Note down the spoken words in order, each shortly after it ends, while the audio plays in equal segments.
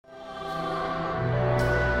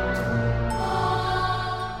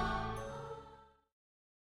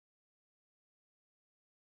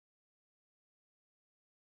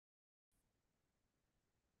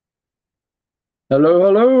Hello,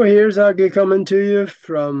 hello. Here's Aage coming to you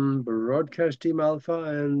from Broadcast Team Alpha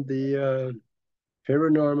and the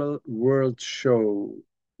Paranormal World Show.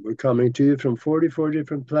 We're coming to you from 44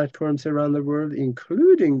 different platforms around the world,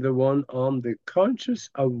 including the one on the Conscious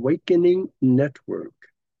Awakening Network.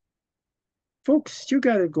 Folks, you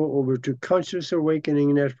got to go over to Conscious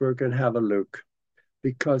Awakening Network and have a look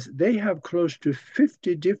because they have close to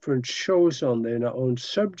 50 different shows on there now on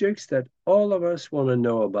subjects that all of us want to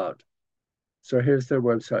know about. So here's their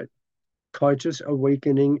website,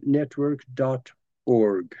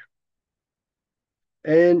 consciousawakeningnetwork.org.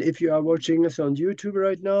 And if you are watching us on YouTube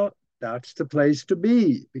right now, that's the place to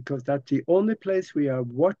be because that's the only place we are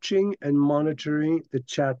watching and monitoring the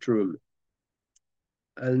chat room.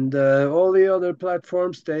 And all the other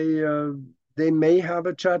platforms, they may have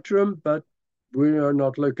a chat room, but we are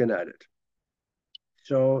not looking at it.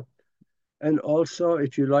 So, and also,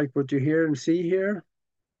 if you like what you hear and see here,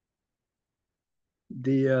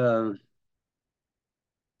 the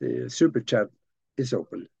super chat is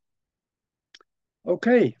open.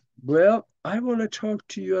 Okay, well, I want to talk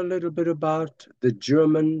to you a little bit about the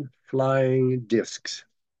German flying discs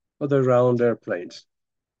or the round airplanes.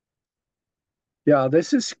 Yeah,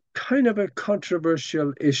 this is kind of a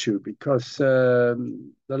controversial issue because a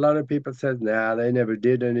lot of people said, nah, they never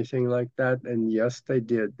did anything like that. And yes, they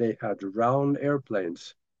did. They had round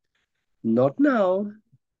airplanes. Not now,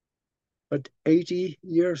 but 80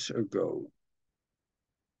 years ago.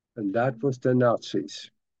 And that was the Nazis.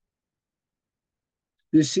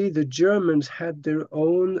 You see, the Germans had their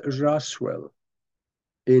own Roswell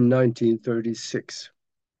in 1936.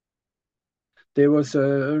 There was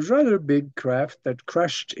a rather big craft that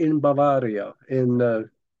crashed in Bavaria in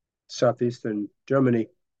southeastern Germany.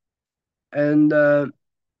 And the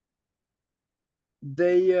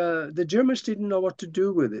Germans didn't know what to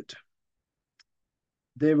do with it.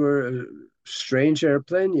 They were a strange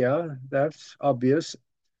airplane, yeah, that's obvious.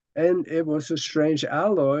 And it was a strange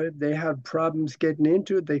alloy. They had problems getting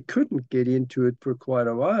into it. They couldn't get into it for quite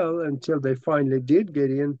a while until they finally did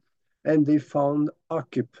get in and they found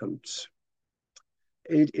occupants.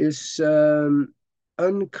 It is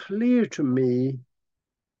unclear to me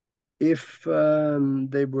if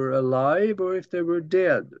they were alive or if they were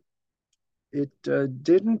dead. It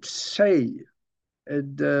didn't say.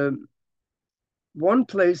 And one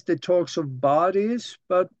place that talks of bodies,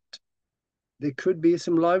 but there could be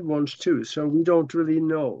some live ones too, so we don't really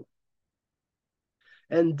know.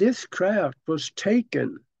 And this craft was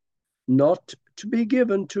taken not to be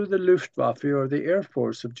given to the Luftwaffe or the Air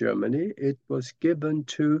Force of Germany. It was given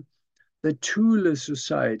to the Thule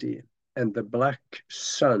Society and the Black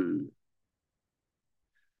Sun.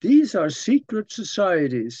 These are secret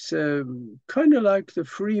societies, kind of like the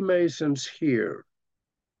Freemasons here.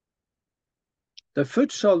 The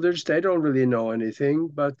foot soldiers, they don't really know anything,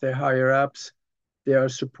 but the higher ups, they are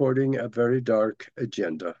supporting a very dark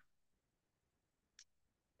agenda.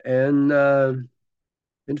 And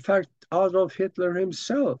in fact, Adolf Hitler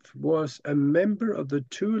himself was a member of the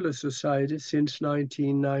Thule Society since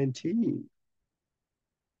 1919.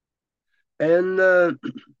 And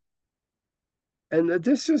And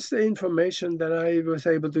this is the information that I was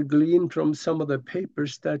able to glean from some of the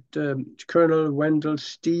papers that Colonel Wendell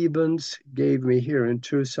Stevens gave me here in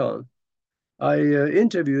Tucson. I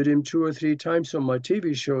interviewed him two or three times on my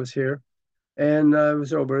TV shows here, and I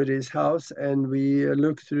was over at his house, and we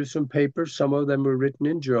looked through some papers. Some of them were written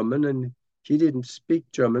in German, and he didn't speak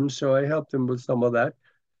German, so I helped him with some of that.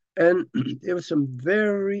 And it was some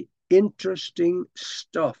very interesting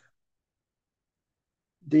stuff.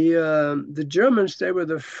 The Germans, they were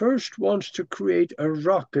the first ones to create a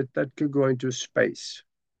rocket that could go into space.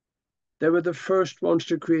 They were the first ones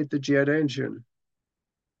to create the jet engine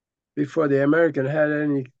before the American had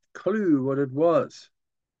any clue what it was.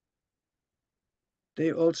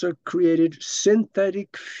 They also created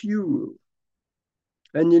synthetic fuel.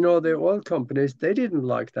 And the oil companies, they didn't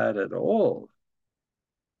like that at all.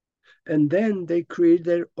 And then they created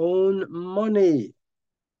their own money.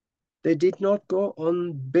 They did not go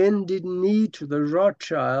on bended knee to the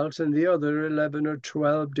Rothschilds and the other 11 or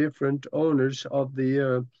 12 different owners of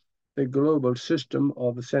the global system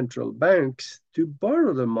of central banks to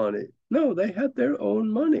borrow the money. No, they had their own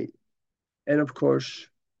money. And of course,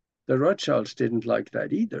 the Rothschilds didn't like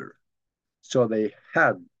that either. So they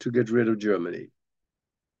had to get rid of Germany.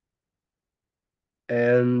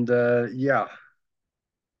 And yeah,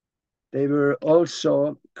 they were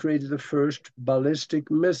also created the first ballistic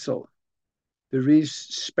missile, the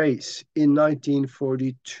reached space in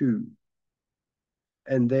 1942.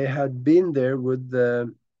 And they had been there with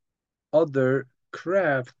the other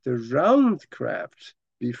craft, the round craft,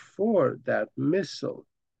 before that missile.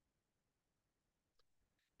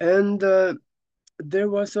 And there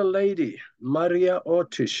was a lady, Maria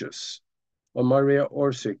Orticius, or Maria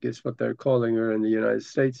Orsic is what they're calling her in the United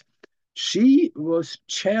States. She was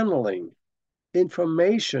channeling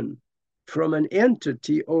information from an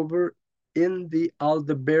entity over in the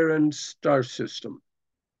Aldebaran star system.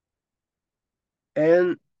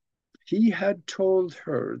 And he had told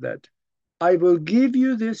her that I will give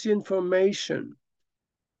you this information,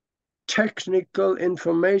 technical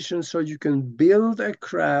information, so you can build a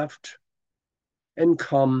craft and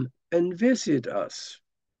come and visit us.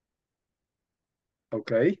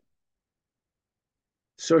 Okay?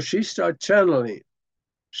 So she started channeling.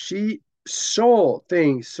 She saw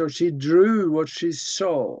things, so she drew what she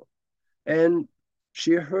saw, and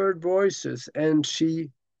she heard voices, and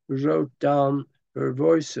she wrote down her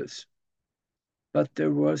voices. But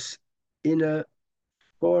there was in a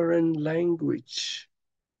foreign language.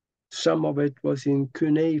 Some of it was in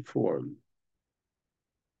cuneiform.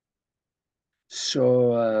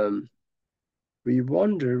 So we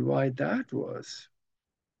wonder why that was.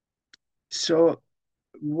 So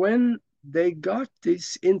when they got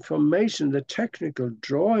this information, the technical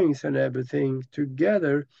drawings and everything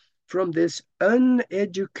together from this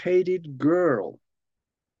uneducated girl,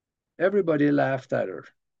 everybody laughed at her.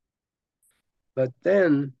 But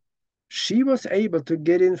then she was able to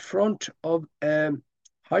get in front of a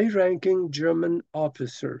high-ranking German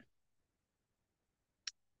officer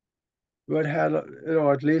who had,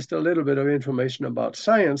 at least a little bit of information about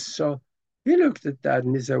science. So he looked at that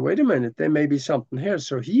and he said, wait a minute, there may be something here.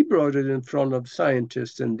 So he brought it in front of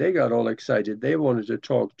scientists and they got all excited. They wanted to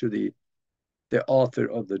talk to the author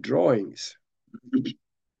of the drawings.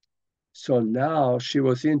 So now she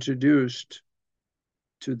was introduced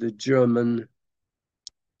to the German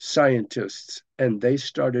scientists and they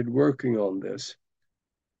started working on this.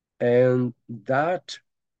 And that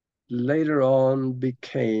later on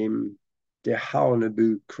became the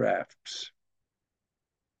Haunebu crafts.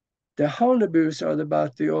 The Haunebus are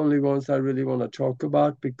about the only ones I really want to talk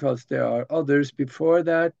about because there are others before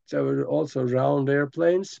that. There were also round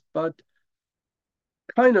airplanes, but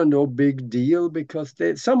kind of no big deal because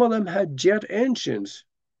some of them had jet engines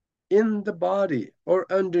in the body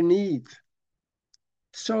or underneath.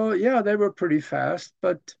 So yeah, they were pretty fast,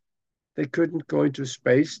 but they couldn't go into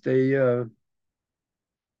space. They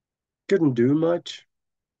couldn't do much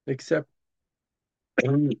except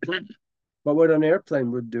what an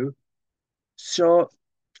airplane would do. So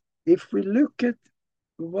if we look at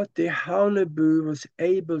what the Haunebu was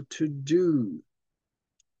able to do,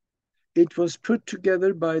 it was put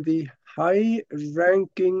together by the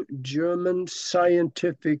high-ranking German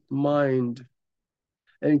scientific mind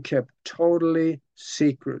and kept totally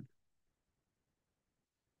secret.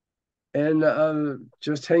 And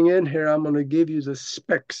just hang in here. I'm going to give you the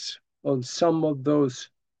specs on some of those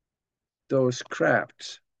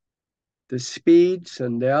crafts, the speeds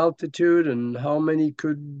and the altitude and how many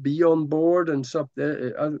could be on board and stuff.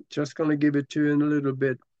 I'm just going to give it to you in a little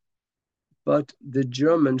bit. But the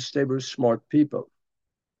Germans, they were smart people.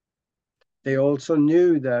 They also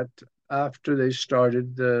knew that after they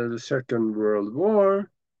started the Second World War,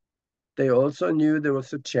 they also knew there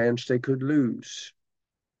was a chance they could lose.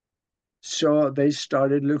 So they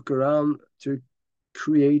started look around to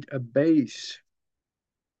create a base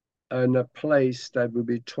and a place that would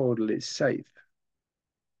be totally safe.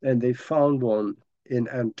 And they found one in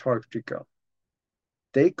Antarctica.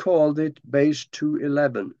 They called it Base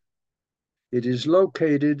 211. It is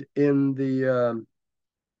located in the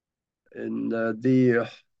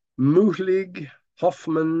Muhlig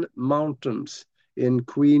Hoffman Mountains in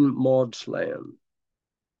Queen Maud's Land.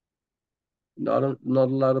 Not a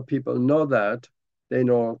lot of people know that. They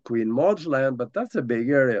know Queen Maud's Land, but that's a big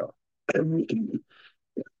area.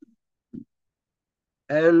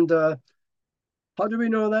 And how do we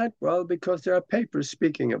know that? Well, because there are papers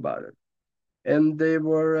speaking about it. And they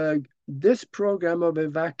were this program of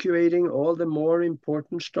evacuating all the more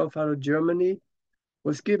important stuff out of Germany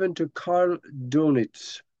was given to Karl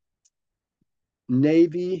Dönitz,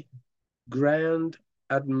 Navy Grand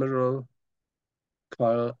Admiral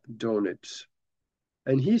Karl Dönitz.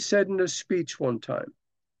 And he said in a speech one time,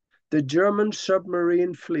 the German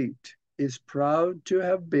submarine fleet is proud to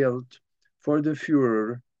have built for the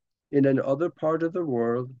Führer in another part of the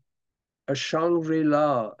world a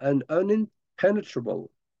Shangri-La, an unimpenetrable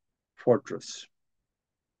fortress.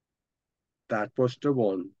 That was the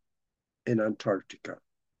one in Antarctica.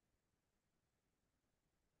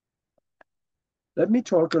 Let me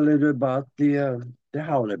talk a little about the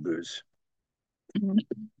Haunebus,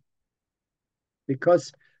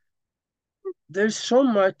 because there's so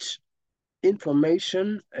much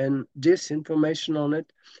information and disinformation on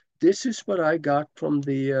it. This is what I got from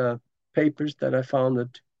the papers that I found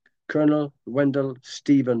at Colonel Wendell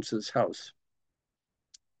Stevens's house.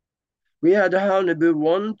 We had Haunebu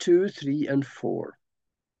 1, 2, 3, and 4.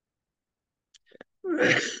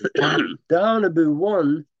 The Haunebu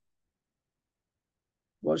 1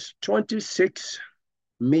 was 26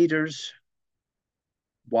 meters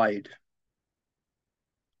wide.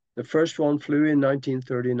 The first one flew in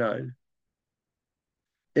 1939.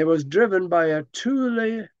 It was driven by a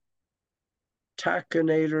Thule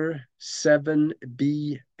Taconator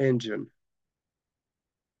 7B engine.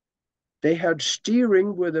 They had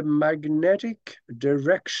steering with a magnetic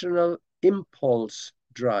directional impulse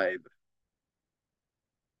drive.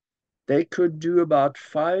 They could do about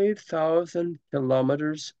 5,000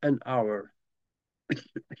 kilometers an hour.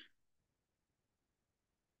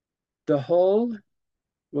 The hull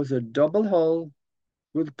was a double hull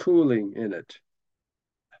with cooling in it.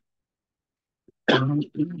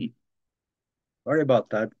 Sorry about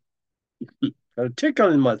that. Got a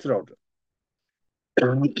tickle in my throat.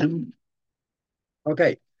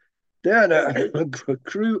 Okay, they had a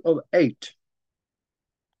crew of 8.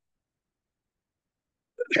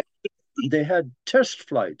 They had test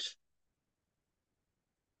flights.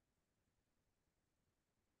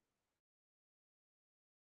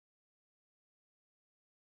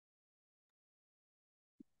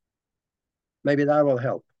 Maybe that will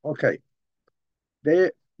help. Okay.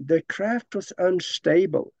 They, the craft was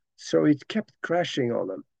unstable, so it kept crashing on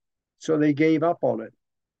them. So they gave up on it.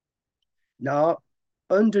 Now,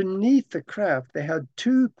 underneath the craft, they had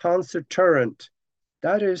 2 Panzer turret.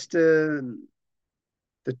 That is the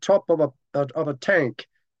top of a tank.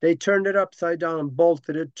 They turned it upside down and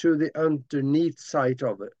bolted it to the underneath side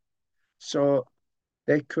of it. So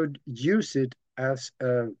they could use it as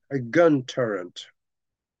a gun turret.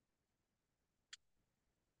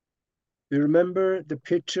 You remember the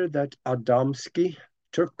picture that Adamski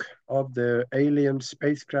took of the alien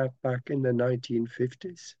spacecraft back in the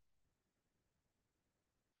 1950s?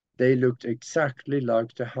 They looked exactly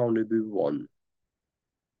like the Haunebu 1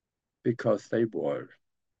 because they were.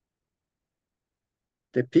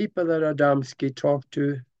 The people that Adamski talked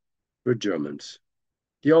to were Germans.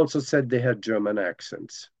 He also said they had German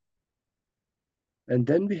accents. And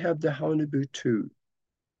then we have the Haunebu 2,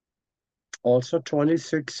 also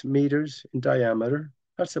 26 meters in diameter.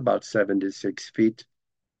 That's about 76 feet.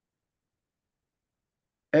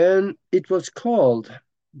 And it was called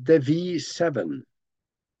the V7.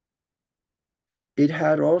 It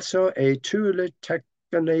had also a Thule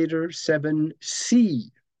Taconator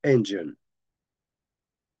 7C engine.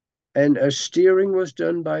 And a steering was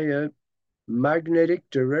done by a magnetic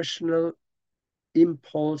directional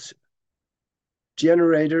impulse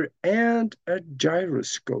generator and a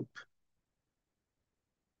gyroscope.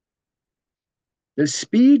 The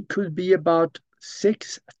speed could be about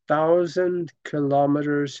 6,000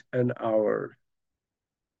 kilometers an hour.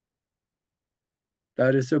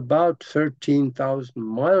 That is about 13,000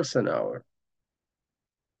 miles an hour.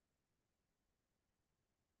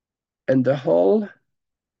 And the hull,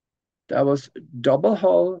 that was double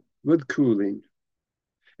hull with cooling.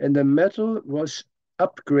 And the metal was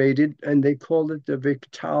upgraded and they called it the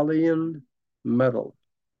Victorian metal.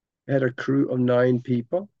 It had a crew of 9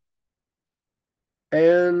 people.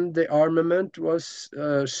 And the armament was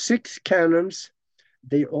 6 cannons.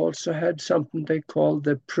 They also had something they called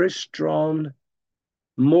the Pristron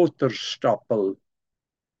Motorstoppel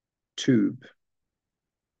tube.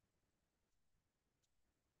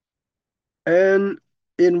 And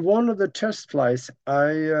in one of the test flights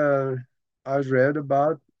I read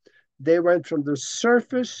about, they went from the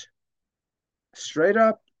surface straight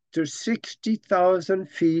up to 60,000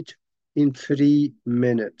 feet in 3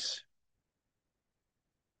 minutes.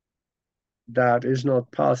 That is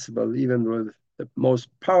not possible, even with the most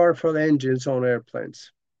powerful engines on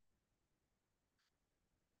airplanes.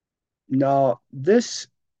 Now,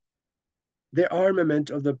 the armament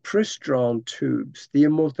of the Pristron tubes, the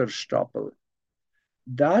Motorstoppel,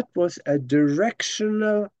 that was a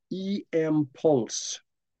directional EM pulse.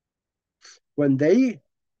 When they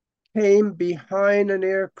came behind an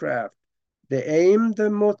aircraft, they aimed the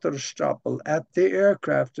Motorstoppel at the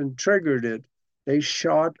aircraft and triggered it. They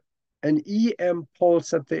shot an EM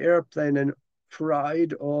pulse at the airplane and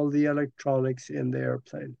fried all the electronics in the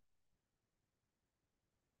airplane.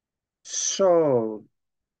 So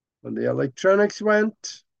when the electronics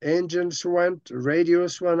went, engines went,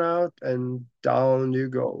 radios went out, and down you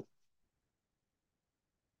go.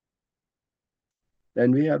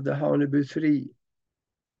 Then we have the Haunebu 3.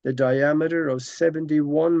 the diameter of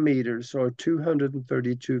 71 meters or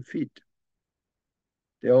 232 feet.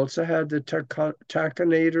 They also had the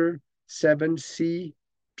Taconator 7C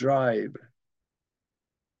drive.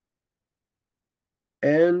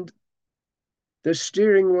 And the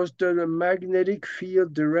steering was the magnetic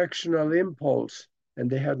field directional impulse, and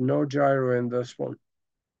they had no gyro in this one.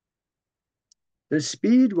 The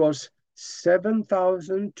speed was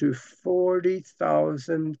 7,000 to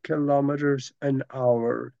 40,000 kilometers an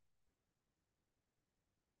hour.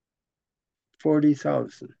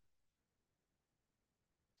 40,000.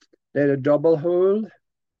 They had a double hull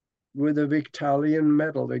with a Victalian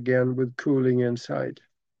metal, again with cooling inside.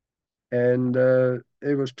 And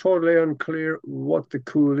it was totally unclear what the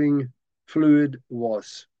cooling fluid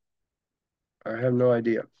was. I have no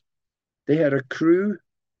idea. They had a crew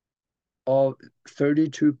of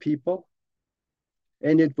 32 people,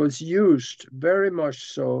 and it was used very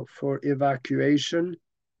much so for evacuation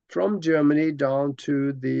from Germany down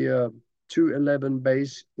to the 211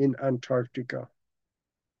 base in Antarctica.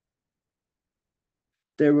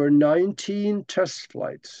 There were 19 test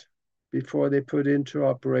flights before they put into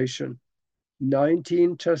operation.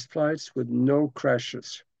 19 test flights with no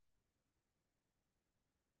crashes.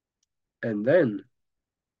 And then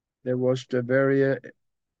there was the very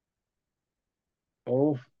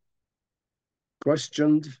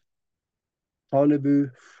questioned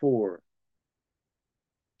Haunebu 4.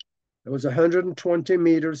 It was 120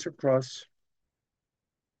 meters across,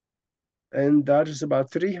 and that is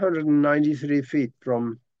about 393 feet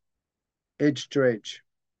from edge to edge.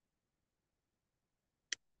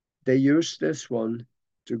 They used this one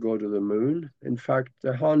to go to the moon. In fact,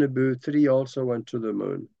 the Haunebu 3 also went to the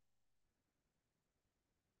moon.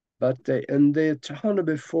 But in the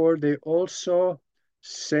Haunebu 4, they also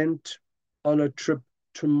sent on a trip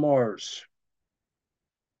to Mars.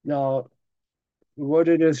 Now, what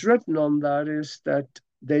it is written on that is that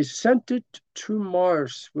they sent it to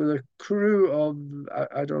Mars with a crew of,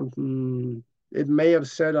 I don't, it may have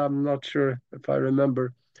said, I'm not sure if I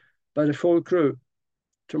remember, but a full crew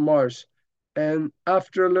to Mars. And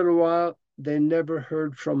after a little while, they never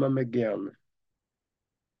heard from them again.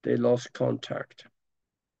 They lost contact.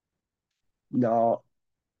 Now,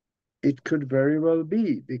 it could very well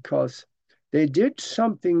be because they did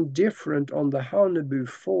something different on the Haunebu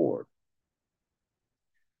 4.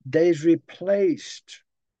 They replaced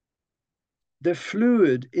the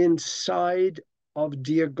fluid inside of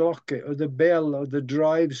die Glocke, or the bell, or the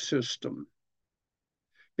drive system,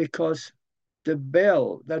 because the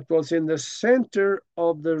bell that was in the center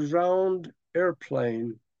of the round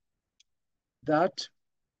airplane, that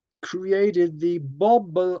created the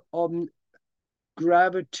bubble of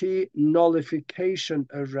gravity nullification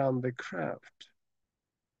around the craft.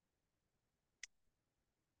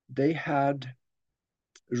 They had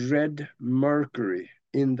red mercury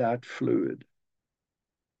in that fluid.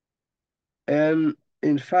 And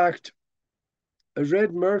in fact,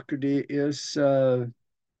 red mercury is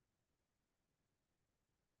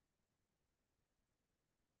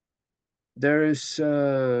there is,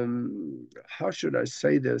 how should I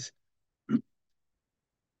say this?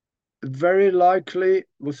 Very likely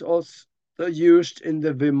was also used in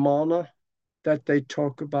the Vimana that they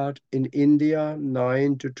talk about in India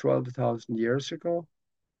 9 to 12,000 years ago,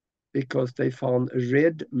 because they found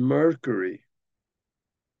red mercury.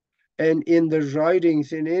 And in the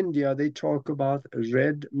writings in India, they talk about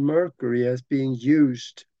red mercury as being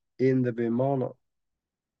used in the Vimana.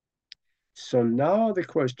 So now the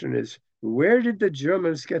question is, where did the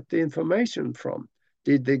Germans get the information from?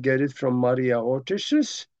 Did they get it from Maria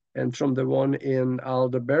Ortiz and from the one in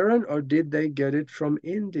Aldebaran, or did they get it from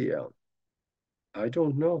India? I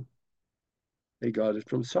don't know. They got it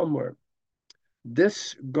from somewhere.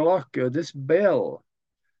 This Glocke, this bell,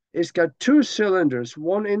 it's got two cylinders,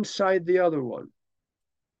 one inside the other one.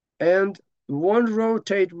 And one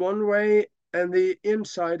rotate one way and the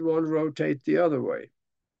inside one rotate the other way.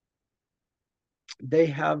 They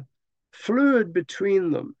have fluid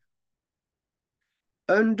between them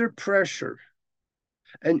under pressure.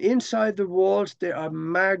 And inside the walls, there are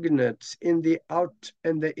magnets in the out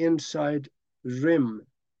and the inside rim.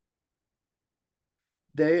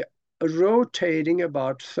 They are rotating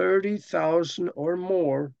about 30,000 or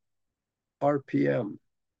more RPM.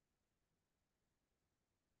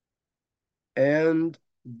 And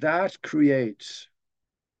that creates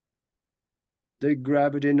the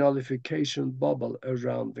gravity nullification bubble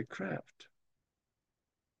around the craft.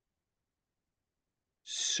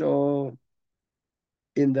 So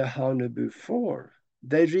in the Haunebu 4,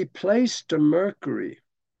 they replaced the mercury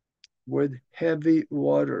with heavy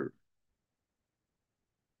water.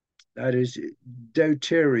 That is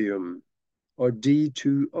deuterium or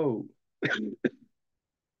D2O.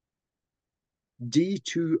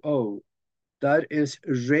 D2O. That is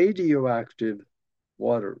radioactive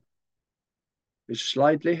water. It's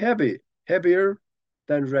slightly heavier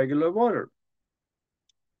than regular water.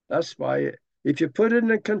 That's why if you put it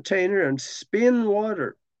in a container and spin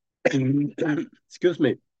water, excuse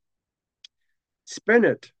me, spin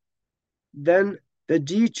it, then the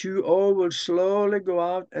D2O will slowly go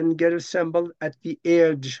out and get assembled at the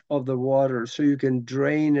edge of the water so you can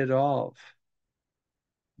drain it off.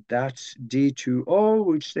 That's D2O,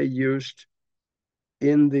 which they used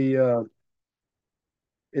in the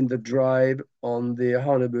drive on the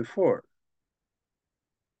Haunebu 4.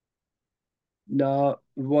 Now,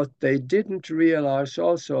 what they didn't realize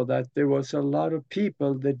also that there was a lot of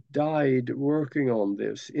people that died working on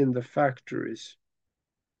this in the factories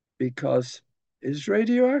because it's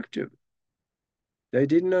radioactive. They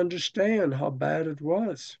didn't understand how bad it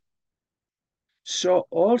was. So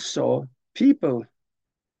also people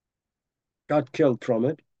got killed from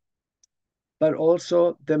it, but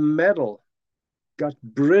also the metal got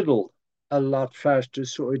brittle a lot faster,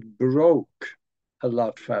 so it broke a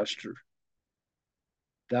lot faster.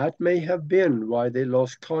 That may have been why they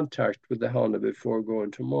lost contact with the Hana before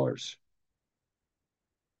going to Mars.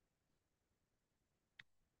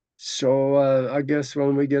 So I guess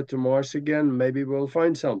when we get to Mars again, maybe we'll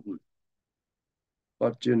find something,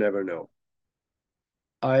 but you never know.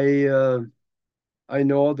 I uh, I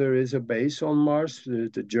know there is a base on Mars.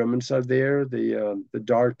 The Germans are there. The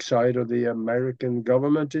dark side of the American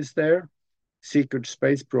government is there. Secret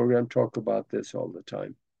space program talk about this all the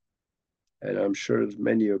time, and I'm sure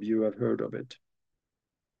many of you have heard of it.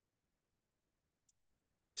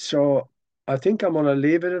 So I think I'm gonna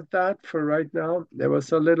leave it at that for right now. There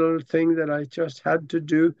was a little thing that I just had to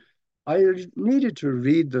do. I needed to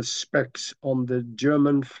read the specs on the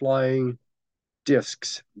German flying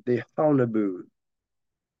discs, the Haunebu,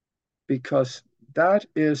 because that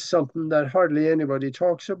is something that hardly anybody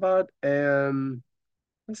talks about, and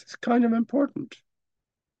this is kind of important.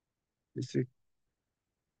 It's a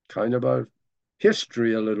kind of a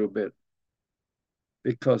history a little bit,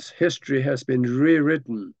 because history has been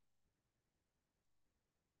rewritten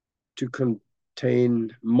to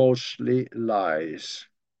contain mostly lies.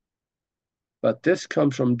 But this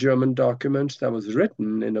comes from German documents that was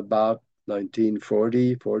written in about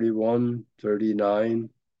 1940, 41, 39,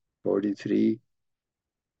 43.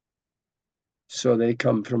 So they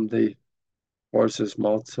come from the horse's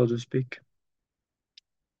mouth, so to speak.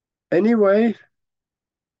 Anyway,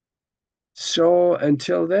 so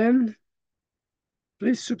until then,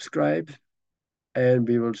 please subscribe and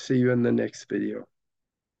we will see you in the next video.